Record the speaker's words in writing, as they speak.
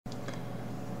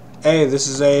Hey, this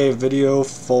is a video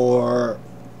for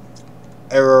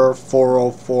error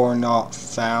 404 not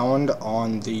found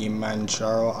on the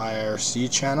Manjaro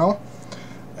IRC channel,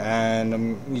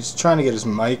 and he's trying to get his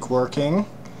mic working,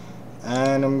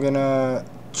 and I'm gonna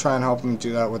try and help him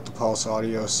do that with the pulse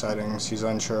audio settings. He's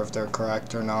unsure if they're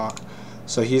correct or not.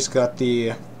 So he's got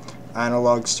the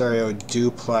analog stereo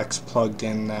duplex plugged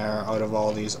in there out of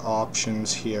all these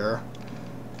options here,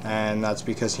 and that's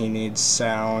because he needs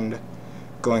sound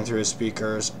going through his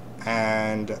speakers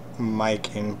and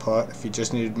mic input. If you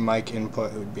just needed mic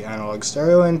input, it would be analog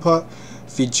stereo input.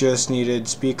 If you just needed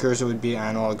speakers, it would be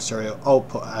analog stereo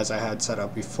output, as I had set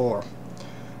up before.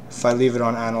 If I leave it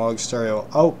on analog stereo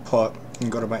output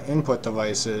and go to my input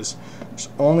devices, there's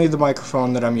only the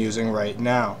microphone that I'm using right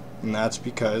now, and that's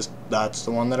because that's the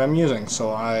one that I'm using.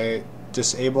 So I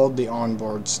disabled the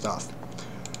onboard stuff.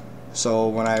 So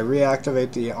when I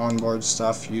reactivate the onboard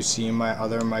stuff, you see my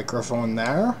other microphone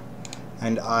there,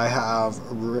 and I have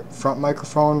front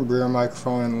microphone, rear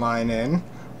microphone, and line in.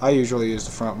 I usually use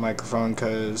the front microphone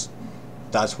because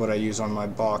that's what I use on my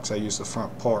box. I use the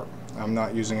front port. I'm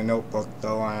not using a notebook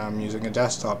though, I am using a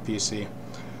desktop PC.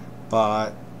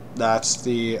 But that's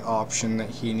the option that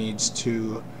he needs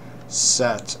to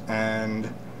set,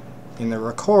 and in the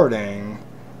recording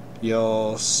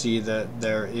you'll see that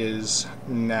there is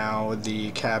now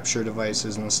the capture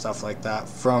devices and stuff like that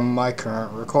from my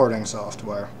current recording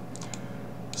software.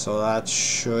 So that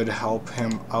should help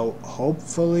him out,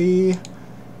 hopefully.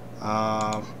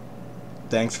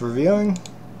 Thanks for viewing.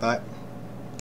 Bye.